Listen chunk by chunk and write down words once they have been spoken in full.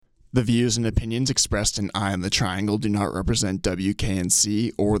The views and opinions expressed in Eye on the Triangle do not represent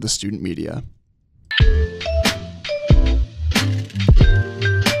WKNC or the student media.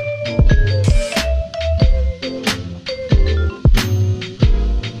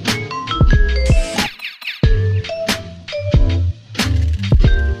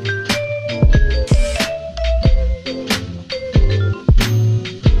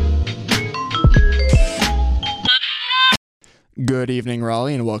 Good evening,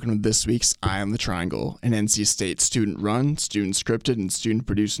 Raleigh, and welcome to this week's Eye on the Triangle, an NC State student-run, student-scripted, and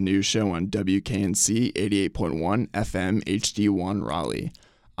student-produced news show on WKNC 88.1 FM HD1 Raleigh.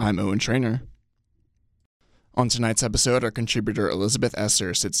 I'm Owen Trainer. On tonight's episode, our contributor Elizabeth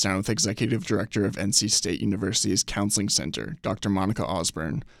Esser sits down with Executive Director of NC State University's Counseling Center, Dr. Monica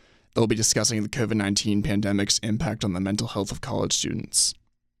Osborne. They'll be discussing the COVID-19 pandemic's impact on the mental health of college students.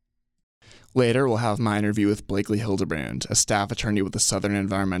 Later, we'll have my interview with Blakely Hildebrand, a staff attorney with the Southern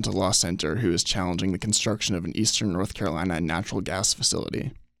Environmental Law Center who is challenging the construction of an Eastern North Carolina natural gas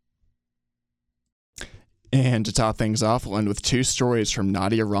facility. And to top things off, we'll end with two stories from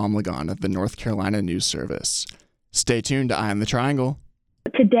Nadia Ramlagan of the North Carolina News Service. Stay tuned to Eye on the Triangle.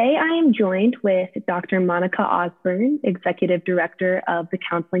 Today, I am joined with Dr. Monica Osborne, Executive Director of the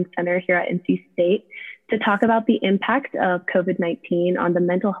Counseling Center here at NC State, to talk about the impact of COVID-19 on the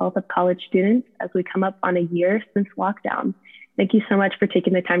mental health of college students as we come up on a year since lockdown. Thank you so much for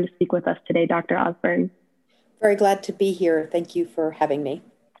taking the time to speak with us today, Dr. Osborne. Very glad to be here. Thank you for having me.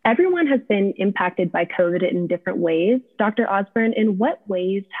 Everyone has been impacted by COVID in different ways. Dr. Osborne, in what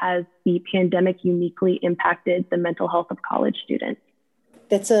ways has the pandemic uniquely impacted the mental health of college students?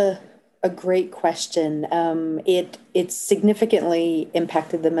 That's a great question. It significantly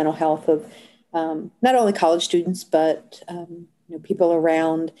impacted the mental health of not only college students, but people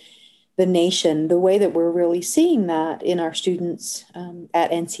around the nation. The way that we're really seeing that in our students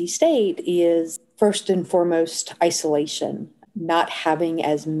at NC State is first and foremost isolation, not having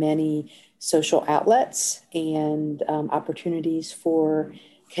as many social outlets and opportunities for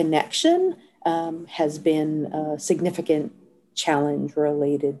connection has been a significant challenge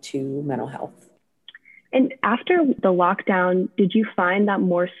related to mental health. And after the lockdown, did you find that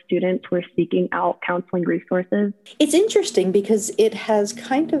more students were seeking out counseling resources? It's interesting because it has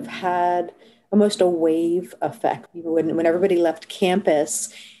kind of had almost a wave effect. When everybody left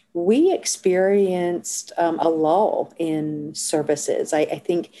campus, we experienced a lull in services. I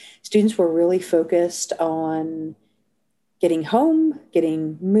think students were really focused on getting home,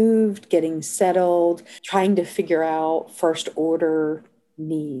 getting moved, getting settled, trying to figure out first order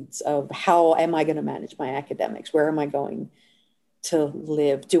needs of how am I going to manage my academics? Where am I going to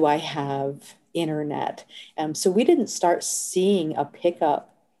live? Do I have internet? So we didn't start seeing a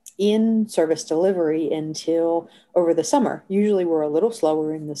pickup in service delivery until over the summer. Usually we're a little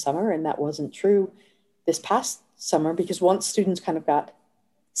slower in the summer, and that wasn't true this past summer because once students kind of got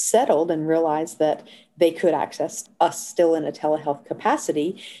settled and realized that they could access us still in a telehealth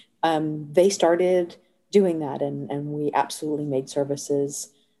capacity, they started doing that, and we absolutely made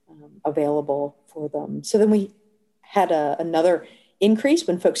services available for them. So then we had another increase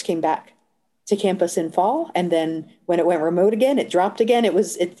when folks came back to campus in fall, and then when it went remote again, it dropped again.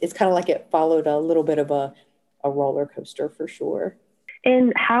 It's kind of like it followed a little bit of a roller coaster for sure.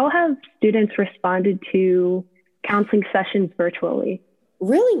 And how have students responded to counseling sessions virtually?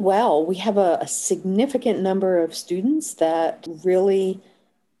 Really well. We have a significant number of students that really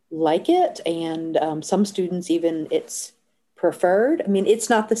like it, and some students even it's preferred. I mean, it's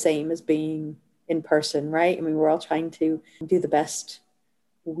not the same as being in person, right? I mean, we're all trying to do the best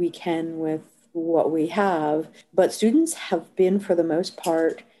we can with what we have, but students have been, for the most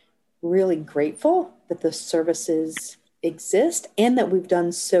part, really grateful that the services exist and that we've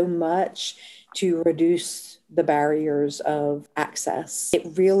done so much to reduce the barriers of access. It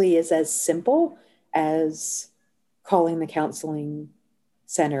really is as simple as calling the counseling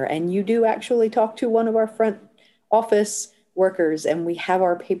center. And you do actually talk to one of our front office workers, and we have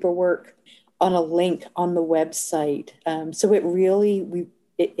our paperwork on a link on the website. So it really,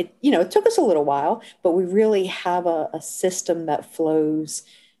 it took us a little while, but we really have a system that flows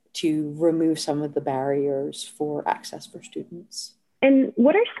to remove some of the barriers for access for students. And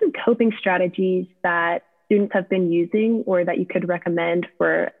what are some coping strategies that students have been using or that you could recommend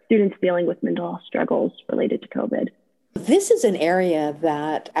for students dealing with mental health struggles related to COVID? This is an area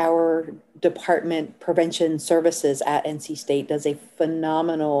that our department, Prevention Services at NC State, does a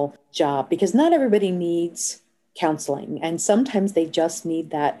phenomenal job because not everybody needs counseling, and sometimes they just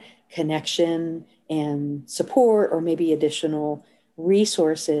need that connection and support or maybe additional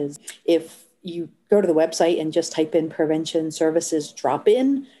resources. If you go to the website and just type in Prevention Services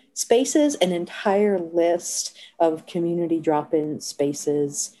drop-in, spaces, an entire list of community drop-in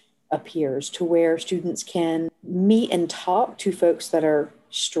spaces appears to where students can meet and talk to folks that are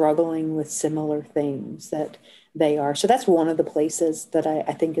struggling with similar things that they are. So that's one of the places that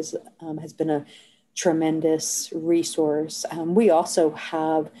I think is has been a tremendous resource. We also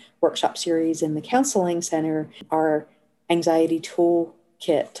have workshop series in the counseling center, our anxiety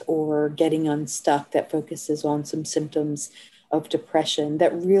toolkit or getting unstuck that focuses on some symptoms of depression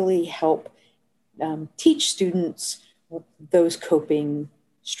that really help teach students those coping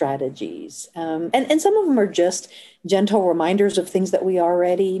strategies. And some of them are just gentle reminders of things that we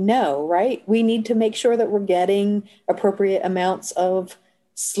already know, right? We need to make sure that we're getting appropriate amounts of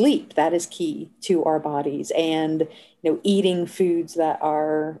sleep. That is key to our bodies, and eating foods that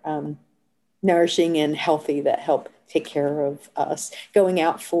are nourishing and healthy that help take care of us. Going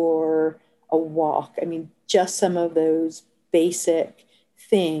out for a walk. I mean, just some of those basic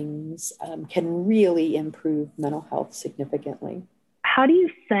things can really improve mental health significantly. How do you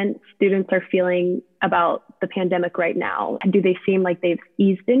sense students are feeling about the pandemic right now? Do they seem like they've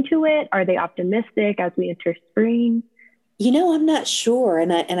eased into it? Are they optimistic as we enter spring? I'm not sure.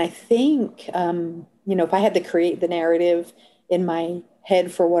 And I think, if I had to create the narrative in my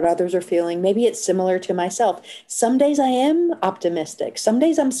head for what others are feeling, maybe it's similar to myself. Some days I am optimistic. Some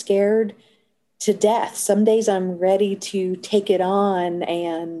days I'm scared to death. Some days I'm ready to take it on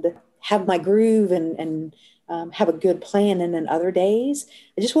and have my groove and have a good plan. And then other days,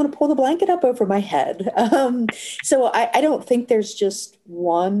 I just want to pull the blanket up over my head. So I don't think there's just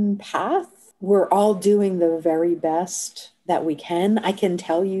one path. We're all doing the very best that we can. I can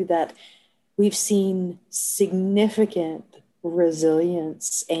tell you that we've seen significant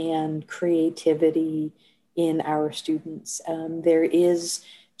resilience and creativity in our students. There is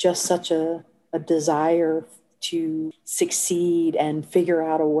just such a desire to succeed and figure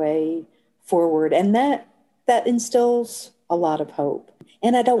out a way forward. And that instills a lot of hope.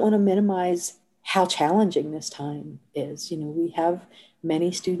 And I don't want to minimize how challenging this time is. We have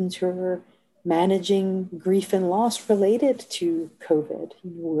many students who are managing grief and loss related to COVID.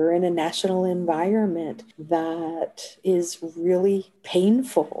 We're in a national environment that is really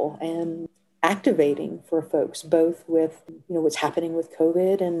painful and activating for folks, both with what's happening with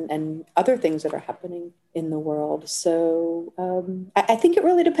COVID and other things that are happening in the world. So I think it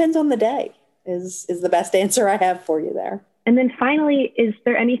really depends on the day is the best answer I have for you there. And then finally, is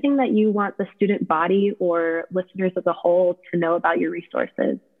there anything that you want the student body or listeners as a whole to know about your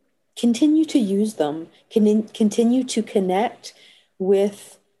resources? Continue to use them, continue to connect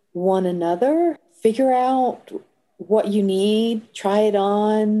with one another, figure out what you need, try it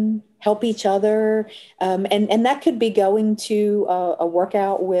on, help each other. And that could be going to a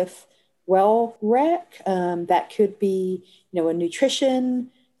workout with Well-Rec. That could be, a nutrition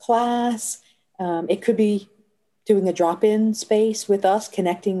class. It could be doing a drop-in space with us,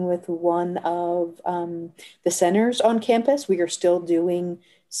 connecting with one of the centers on campus. We are still doing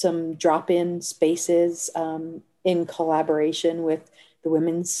some drop-in spaces in collaboration with the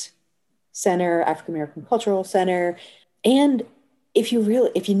Women's Center, African American Cultural Center. And if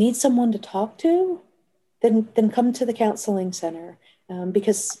you need someone to talk to, then come to the counseling center,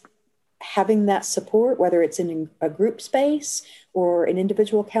 because having that support, whether it's in a group space or an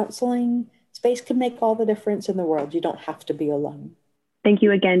individual counseling space, can make all the difference in the world. You don't have to be alone. Thank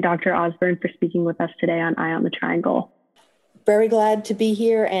you again, Dr. Osborne, for speaking with us today on Eye on the Triangle. Very glad to be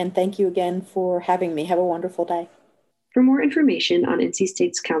here, and thank you again for having me. Have a wonderful day. For more information on NC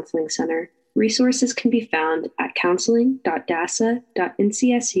State's Counseling Center, resources can be found at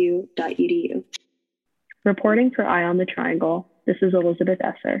counseling.dasa.ncsu.edu. Reporting for Eye on the Triangle, this is Elizabeth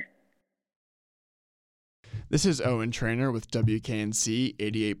Esser. This is Owen Trainer with WKNC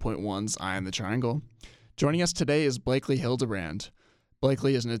 88.1's Eye on the Triangle. Joining us today is Blakely Hildebrand.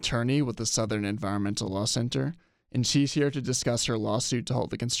 Blakely is an attorney with the Southern Environmental Law Center, and she's here to discuss her lawsuit to halt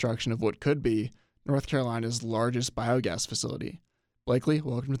the construction of what could be North Carolina's largest biogas facility. Blakely,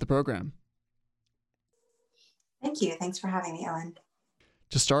 welcome to the program. Thank you. Thanks for having me, Ellen.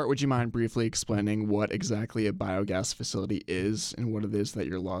 To start, would you mind briefly explaining what exactly a biogas facility is and what it is that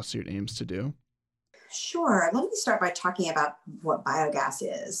your lawsuit aims to do? Sure. Let me start by talking about what biogas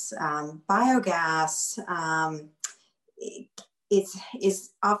is. Biogas is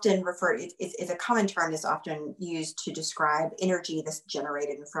often referred, it's a common term that's often used to describe energy that's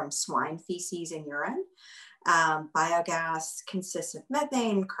generated from swine feces and urine. Biogas consists of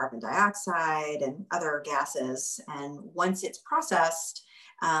methane, carbon dioxide, and other gases, and once it's processed,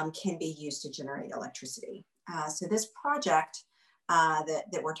 can be used to generate electricity. So this project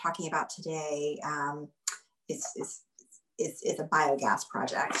that we're talking about today is is a biogas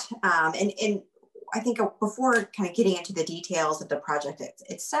project. And I think before kind of getting into the details of the project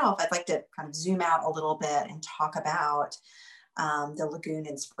itself, I'd like to kind of zoom out a little bit and talk about the lagoon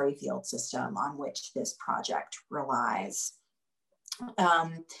and spray field system on which this project relies.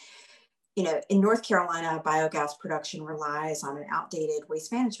 In North Carolina, biogas production relies on an outdated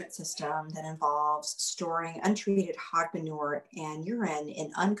waste management system that involves storing untreated hog manure and urine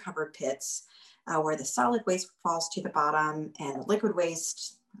in uncovered pits where the solid waste falls to the bottom and the liquid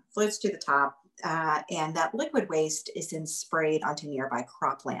waste floats to the top. And that liquid waste is then sprayed onto nearby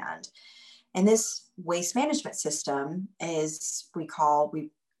cropland. And this waste management system we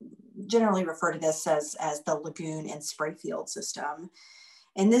generally refer to this as the lagoon and spray field system.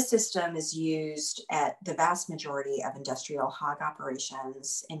 And this system is used at the vast majority of industrial hog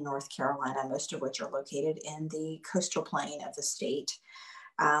operations in North Carolina, most of which are located in the coastal plain of the state.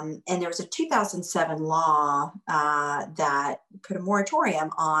 And there was a 2007 law that put a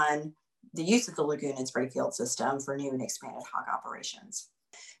moratorium on the use of the lagoon and spray field system for new and expanded hog operations.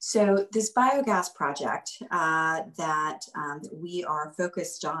 So this biogas project that we are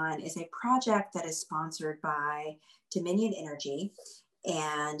focused on is a project that is sponsored by Dominion Energy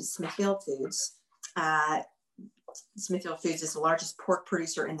and Smithfield Foods. Smithfield Foods is the largest pork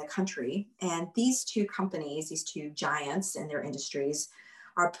producer in the country. And these two companies, these two giants in their industries,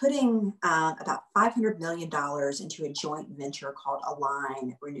 are putting about $500 million into a joint venture called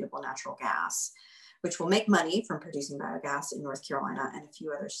Align Renewable Natural Gas, which will make money from producing biogas in North Carolina and a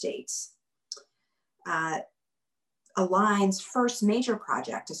few other states. Align's first major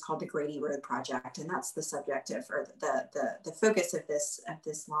project is called the Grady Road Project, and that's the subject of, or the focus of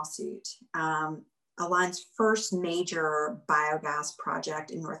this lawsuit. Align's first major biogas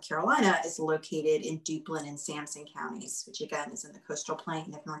project in North Carolina is located in Duplin and Sampson counties, which again is in the coastal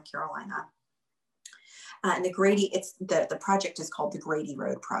plain of North Carolina. And the project is called the Grady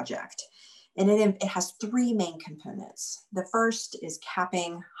Road Project. And it has three main components. The first is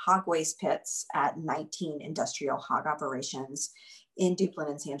capping hog waste pits at 19 industrial hog operations in Duplin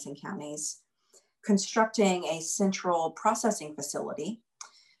and Sampson counties, constructing a central processing facility,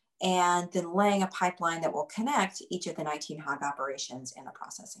 and then laying a pipeline that will connect each of the 19 hog operations in the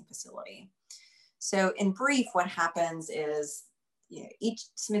processing facility. So in brief, what happens is, each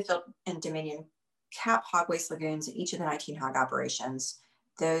Smithfield and Dominion cap hog waste lagoons at each of the 19 hog operations.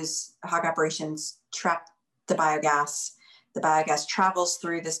 Those hog operations trap the biogas. The biogas travels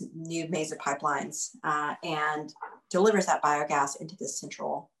through this new maze of pipelines and delivers that biogas into this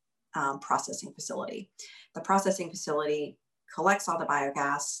central processing facility. The processing facility collects all the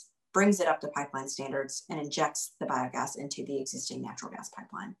biogas, brings it up to pipeline standards, and injects the biogas into the existing natural gas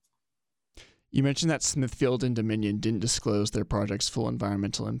pipeline. You mentioned that Smithfield and Dominion didn't disclose their project's full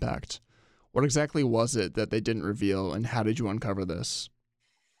environmental impact. What exactly was it that they didn't reveal, and how did you uncover this?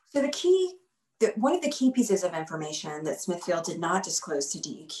 So one of the key pieces of information that Smithfield did not disclose to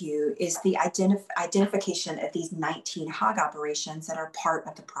DEQ is the identification of these 19 hog operations that are part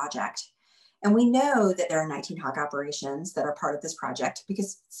of the project. And we know that there are 19 hog operations that are part of this project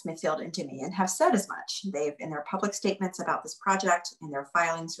because Smithfield and Dominion have said as much. They've, in their public statements about this project, in their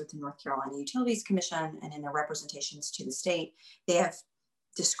filings with the North Carolina Utilities Commission, and in their representations to the state, they have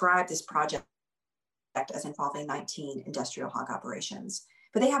described this project as involving 19 industrial hog operations.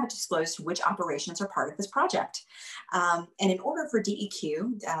 But they haven't disclosed which operations are part of this project. And in order for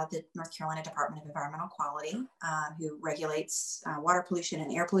DEQ, the North Carolina Department of Environmental Quality, who regulates water pollution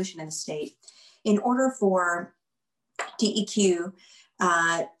and air pollution in the state, in order for DEQ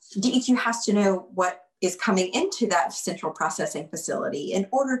has to know what is coming into that central processing facility in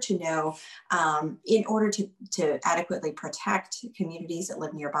order to know, in order to adequately protect communities that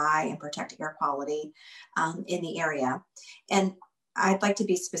live nearby and protect air quality in the area. And I'd like to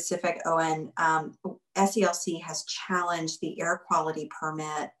be specific, Owen. SELC has challenged the air quality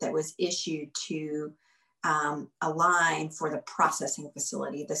permit that was issued to Align for the processing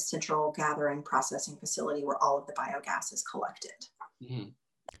facility, the central gathering processing facility where all of the biogas is collected. Mm-hmm.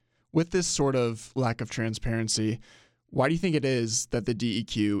 With this sort of lack of transparency, why do you think it is that the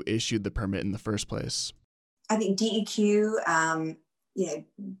DEQ issued the permit in the first place? I think DEQ,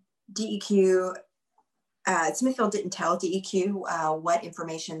 Smithfield didn't tell DEQ what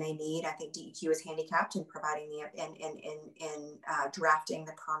information they need. I think DEQ is handicapped in providing in drafting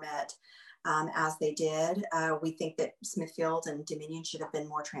the permit as they did. We think that Smithfield and Dominion should have been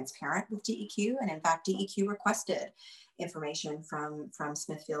more transparent with DEQ, and in fact, DEQ requested information from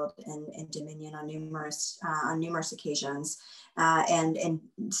Smithfield and Dominion on numerous occasions, and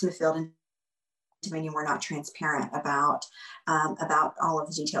Smithfield and Dominion were not transparent about all of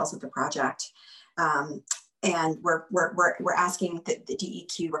the details of the project. and we're asking that the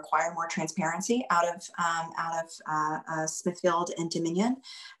DEQ require more transparency out of Smithfield and Dominion,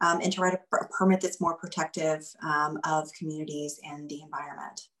 and to write a permit that's more protective of communities and the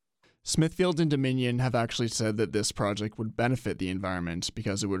environment. Smithfield and Dominion have actually said that this project would benefit the environment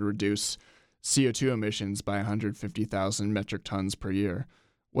because it would reduce CO2 emissions by 150,000 metric tons per year.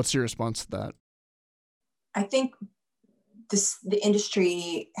 What's your response to that? I think the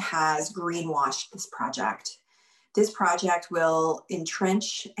industry has greenwashed this project. This project will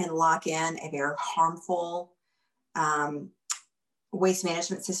entrench and lock in a very harmful waste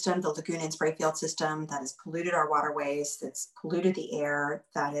management system, the lagoon and spray field system, that has polluted our waterways, that's polluted the air,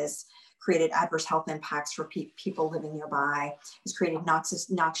 that has created adverse health impacts for people living nearby, has created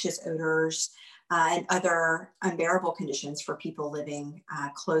noxious odors, and other unbearable conditions for people living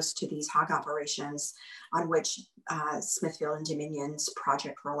close to these hog operations on which Smithfield and Dominion's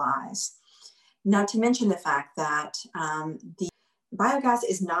project relies. Not to mention the fact that the biogas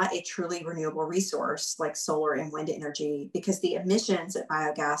is not a truly renewable resource like solar and wind energy, because the emissions that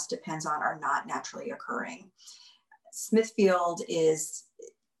biogas depends on are not naturally occurring. Smithfield is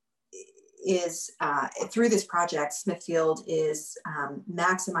through this project, Smithfield is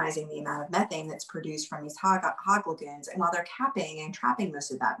maximizing the amount of methane that's produced from these hog lagoons. And while they're capping and trapping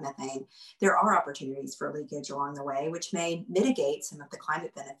most of that methane, there are opportunities for leakage along the way, which may mitigate some of the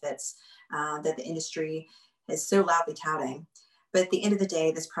climate benefits that the industry is so loudly touting. But at the end of the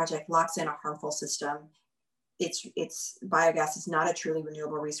day, this project locks in a harmful system. It's biogas is not a truly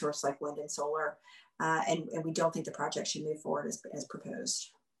renewable resource like wind and solar, and we don't think the project should move forward as proposed.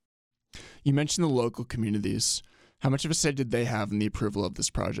 You mentioned the local communities. How much of a say did they have in the approval of this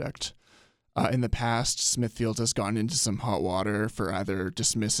project? In the past, Smithfield has gone into some hot water for either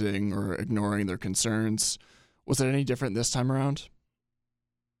dismissing or ignoring their concerns. Was it any different this time around?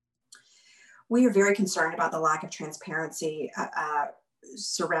 We are very concerned about the lack of transparency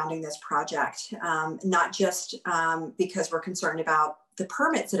surrounding this project, not just because we're concerned about the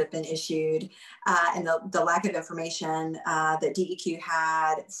permits that have been issued and the lack of information that DEQ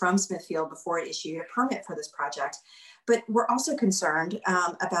had from Smithfield before it issued a permit for this project, but we're also concerned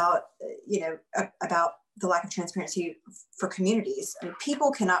about the lack of transparency for communities. I mean,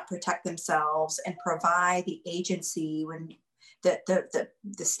 people cannot protect themselves and provide the agency when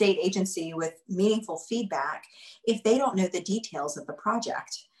the state agency with meaningful feedback if they don't know the details of the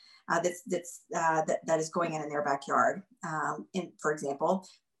project that is going in their backyard. For example,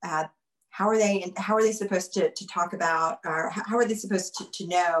 how are they supposed to talk about, or how are they supposed to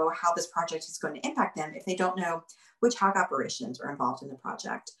know how this project is going to impact them if they don't know which hog operations are involved in the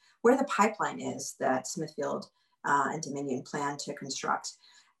project, where the pipeline is that Smithfield and Dominion plan to construct?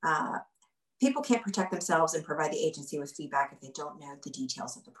 People can't protect themselves and provide the agency with feedback if they don't know the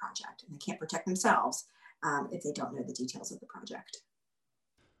details of the project. And they can't protect themselves if they don't know the details of the project.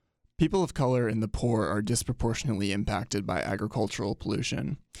 People of color and the poor are disproportionately impacted by agricultural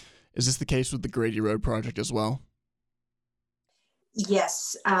pollution. Is this the case with the Grady Road project as well?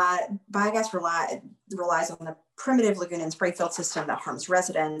 Yes, biogas relies on the primitive lagoon and spray field system that harms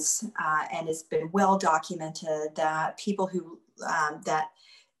residents, and it's been well documented that people that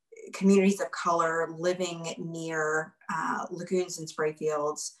communities of color living near lagoons and spray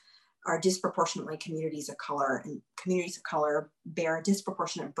fields are disproportionately communities of color, and communities of color bear a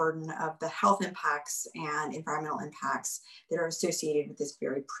disproportionate burden of the health impacts and environmental impacts that are associated with this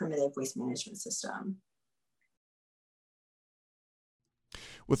very primitive waste management system.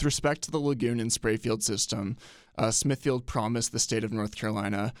 With respect to the lagoon and spray field system, Smithfield promised the state of North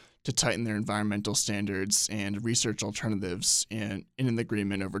Carolina to tighten their environmental standards and research alternatives in an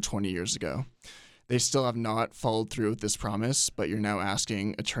agreement over 20 years ago. They still have not followed through with this promise, but you're now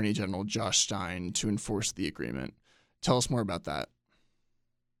asking Attorney General Josh Stein to enforce the agreement. Tell us more about that.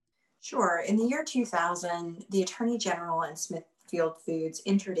 Sure. In the year 2000, the Attorney General and Smithfield Foods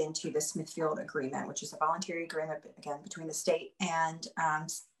entered into the Smithfield Agreement, which is a voluntary agreement, again, between the state and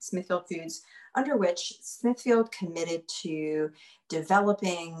Smithfield Foods, under which Smithfield committed to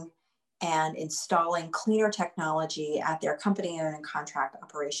developing and installing cleaner technology at their company-owned and contract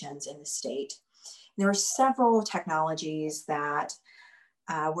operations in the state. There were several technologies that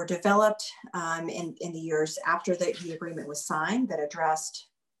were developed in the years after the agreement was signed that addressed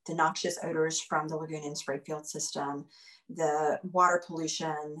the noxious odors from the lagoon and spray field system, the water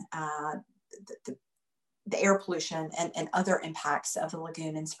pollution, the air pollution, and other impacts of the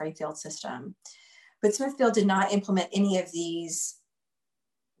lagoon and spray field system. But Smithfield did not implement any of these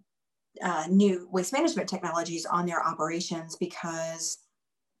new waste management technologies on their operations because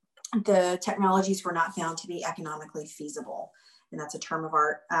the technologies were not found to be economically feasible. and that's a term of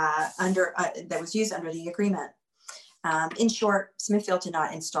art that was used under the agreement. In short, Smithfield did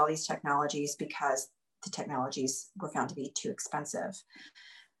not install these technologies because the technologies were found to be too expensive.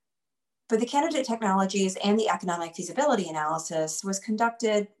 But the candidate technologies and the economic feasibility analysis was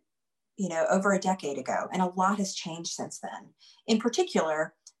conducted, over a decade ago, and a lot has changed since then. In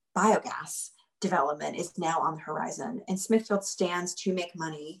particular, biogas development is now on the horizon, and Smithfield stands to make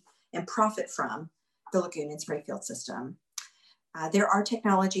money and profit from the Lagoon and Sprayfield system. There are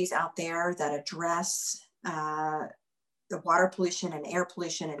technologies out there that address the water pollution and air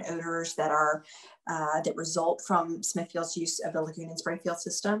pollution and odors that result from Smithfield's use of the Lagoon and Sprayfield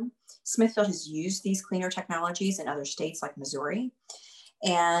system. Smithfield has used these cleaner technologies in other states like Missouri.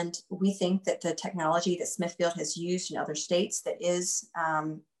 And we think that the technology that Smithfield has used in other states that is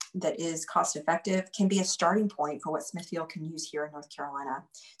cost effective can be a starting point for what Smithfield can use here in North Carolina.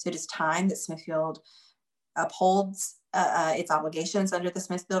 So it is time that Smithfield upholds its obligations under the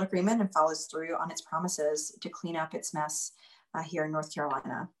Smithfield Agreement and follows through on its promises to clean up its mess here in North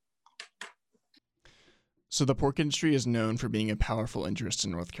Carolina. So the pork industry is known for being a powerful interest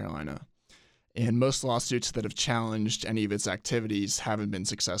in North Carolina, and most lawsuits that have challenged any of its activities haven't been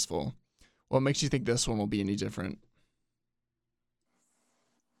successful. What makes you think this one will be any different?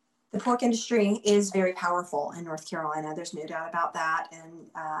 The pork industry is very powerful in North Carolina. There's no doubt about that. And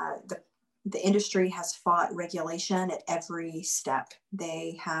the industry has fought regulation at every step.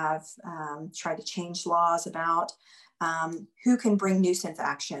 They have tried to change laws about who can bring nuisance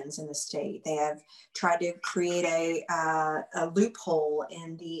actions in the state. They have tried to create a loophole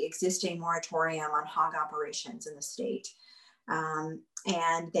in the existing moratorium on hog operations in the state.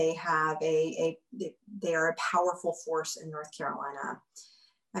 And they have they are a powerful force in North Carolina.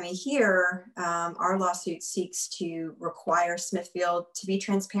 I mean, here, our lawsuit seeks to require Smithfield to be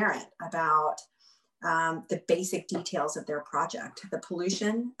transparent about the basic details of their project, the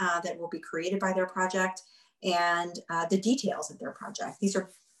pollution that will be created by their project, and the details of their project. These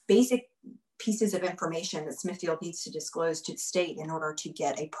are basic pieces of information that Smithfield needs to disclose to the state in order to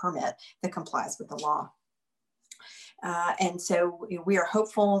get a permit that complies with the law. And so we are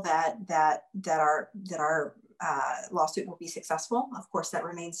hopeful that our lawsuit will be successful. Of course, that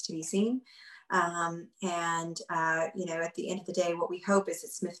remains to be seen. At the end of the day, what we hope is that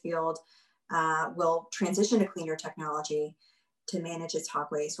Smithfield will transition to cleaner technology to manage its hog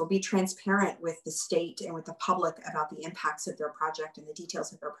waste, will be transparent with the state and with the public about the impacts of their project and the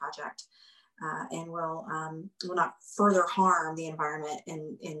details of their project, and will not further harm the environment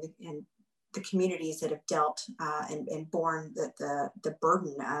in the communities that have dealt and borne the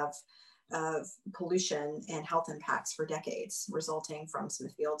burden of pollution and health impacts for decades resulting from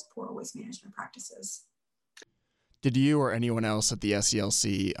Smithfield's poor waste management practices. Did you or anyone else at the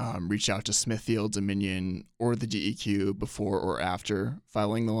SCLC reach out to Smithfield, Dominion, or the DEQ before or after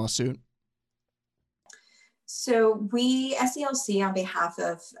filing the lawsuit? So we, SCLC, on behalf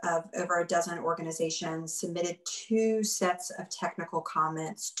of over a dozen organizations, submitted 2 sets of technical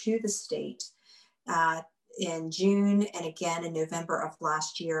comments to the state in June and again in November of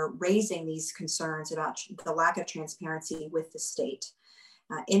last year, raising these concerns about the lack of transparency with the state.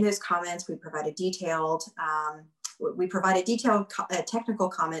 In those comments, we provided detailed technical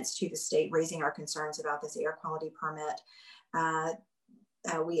comments to the state, raising our concerns about this air quality permit.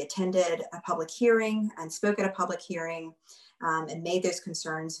 We attended a public hearing and spoke at a public hearing and made those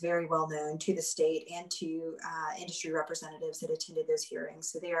concerns very well known to the state and to industry representatives that attended those hearings.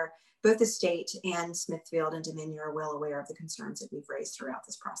 So they are, both the state and Smithfield and Dominion are well aware of the concerns that we've raised throughout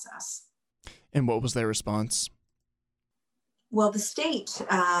this process. And what was their response? Well, the state,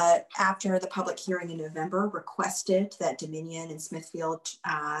 after the public hearing in November, requested that Dominion and Smithfield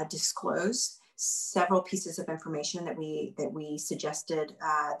disclose several pieces of information that we suggested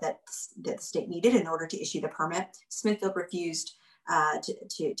that the state needed in order to issue the permit. Smithfield refused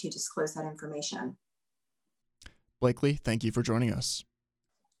to disclose that information. Blakely, thank you for joining us.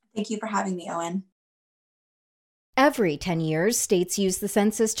 Thank you for having me, Owen. Every 10 years, states use the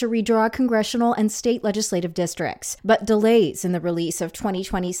census to redraw congressional and state legislative districts. But delays in the release of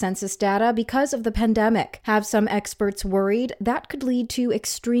 2020 census data because of the pandemic have some experts worried that could lead to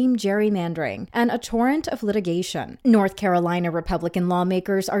extreme gerrymandering and a torrent of litigation. North Carolina Republican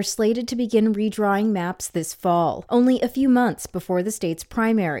lawmakers are slated to begin redrawing maps this fall, only a few months before the state's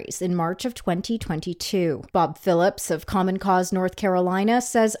primaries in March of 2022. Bob Phillips of Common Cause North Carolina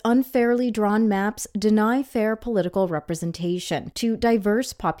says unfairly drawn maps deny fair political representation to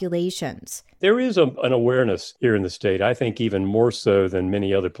diverse populations. There is an awareness here in the state, I think even more so than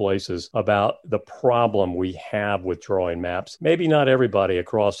many other places, about the problem we have with drawing maps. Maybe not everybody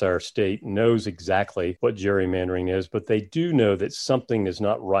across our state knows exactly what gerrymandering is, but they do know that something is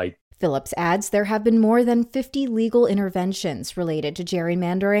not right. Phillips adds there have been more than 50 legal interventions related to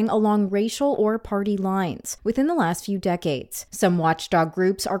gerrymandering along racial or party lines within the last few decades. Some watchdog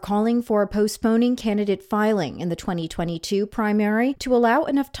groups are calling for postponing candidate filing in the 2022 primary to allow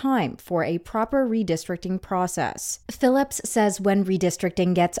enough time for a proper redistricting process. Phillips says when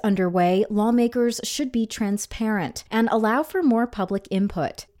redistricting gets underway, lawmakers should be transparent and allow for more public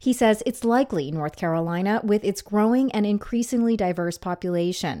input. He says it's likely North Carolina, with its growing and increasingly diverse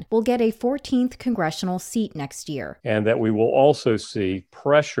population, will get a 14th congressional seat next year. And that we will also see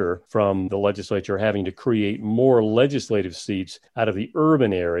pressure from the legislature having to create more legislative seats out of the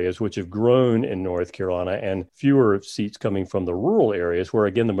urban areas, which have grown in North Carolina, and fewer seats coming from the rural areas, where,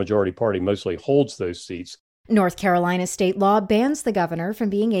 again, the majority party mostly holds those seats. North Carolina state law bans the governor from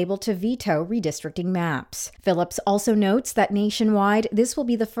being able to veto redistricting maps. Phillips also notes that nationwide, this will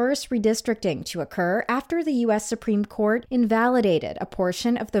be the first redistricting to occur after the U.S. Supreme Court invalidated a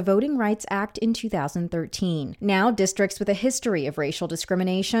portion of the Voting Rights Act in 2013. Now, districts with a history of racial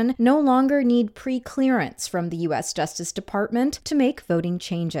discrimination no longer need pre-clearance from the U.S. Justice Department to make voting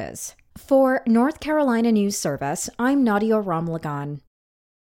changes. For North Carolina News Service, I'm Nadia Ramlagan.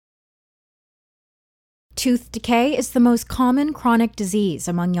 Tooth decay is the most common chronic disease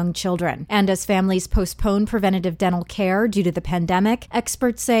among young children, and as families postpone preventative dental care due to the pandemic,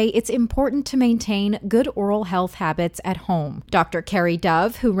 experts say it's important to maintain good oral health habits at home. Dr. Carrie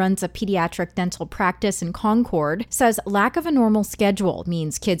Dove, who runs a pediatric dental practice in Concord, says lack of a normal schedule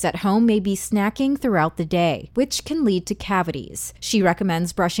means kids at home may be snacking throughout the day, which can lead to cavities. She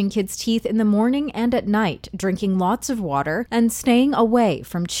recommends brushing kids' teeth in the morning and at night, drinking lots of water, and staying away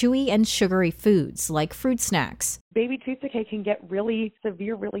from chewy and sugary foods like fruit snacks. Baby tooth decay can get really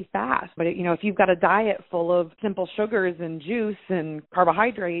severe really fast. But, if you've got a diet full of simple sugars and juice and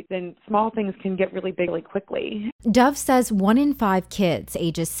carbohydrate, then small things can get really big really quickly. Dove says 1 in 5 kids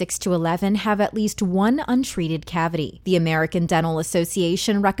ages 6 to 11 have at least one untreated cavity. The American Dental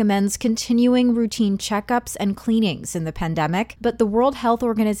Association recommends continuing routine checkups and cleanings in the pandemic, but the World Health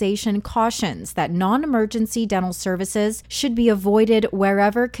Organization cautions that non-emergency dental services should be avoided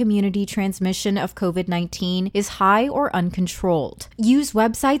wherever community transmission of COVID-19 is high or uncontrolled. Use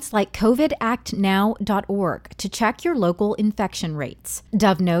websites like covidactnow.org to check your local infection rates.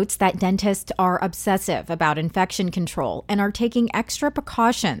 Dove notes that dentists are obsessive about infection control and are taking extra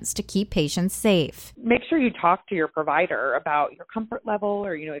precautions to keep patients safe. Make sure you talk to your provider about your comfort level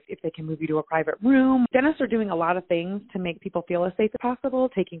or, if they can move you to a private room. Dentists are doing a lot of things to make people feel as safe as possible,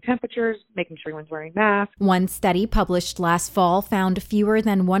 taking temperatures, making sure everyone's wearing masks. One study published last fall found fewer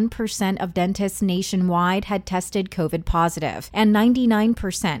than 1% of dentists nationwide had tested COVID positive, and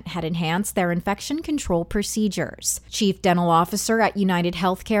 99% had enhanced their infection control procedures. Chief Dental Officer at United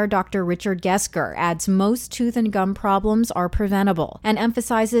Healthcare, Dr. Richard Gesker, adds most tooth and gum problems are preventable and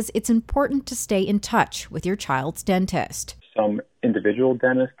emphasizes it's important to stay in touch with your child's dentist. Some individual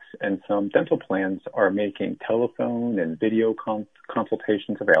dentists and some dental plans are making telephone and video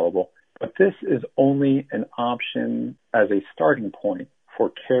consultations available, but this is only an option as a starting point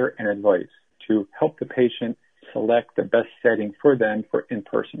for care and advice to help the patient select the best setting for them for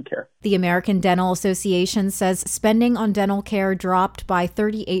in-person care. The American Dental Association says spending on dental care dropped by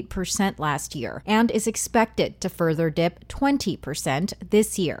 38% last year and is expected to further dip 20%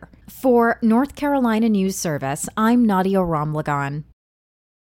 this year. For North Carolina News Service, I'm Nadia Ramlagan.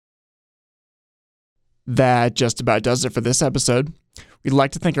 That just about does it for this episode. We'd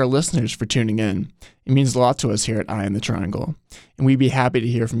like to thank our listeners for tuning in. It means a lot to us here at Eye on the Triangle, and we'd be happy to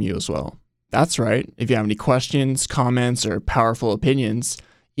hear from you as well. That's right. If you have any questions, comments, or powerful opinions,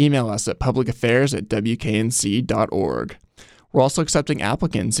 email us at publicaffairs@wknc.org. We're also accepting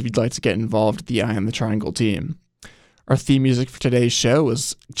applicants if you'd like to get involved with the Eye on the Triangle team. Our theme music for today's show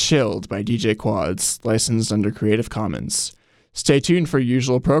was Chilled by DJ Quads, licensed under Creative Commons. Stay tuned for your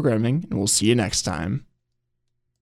usual programming, and we'll see you next time.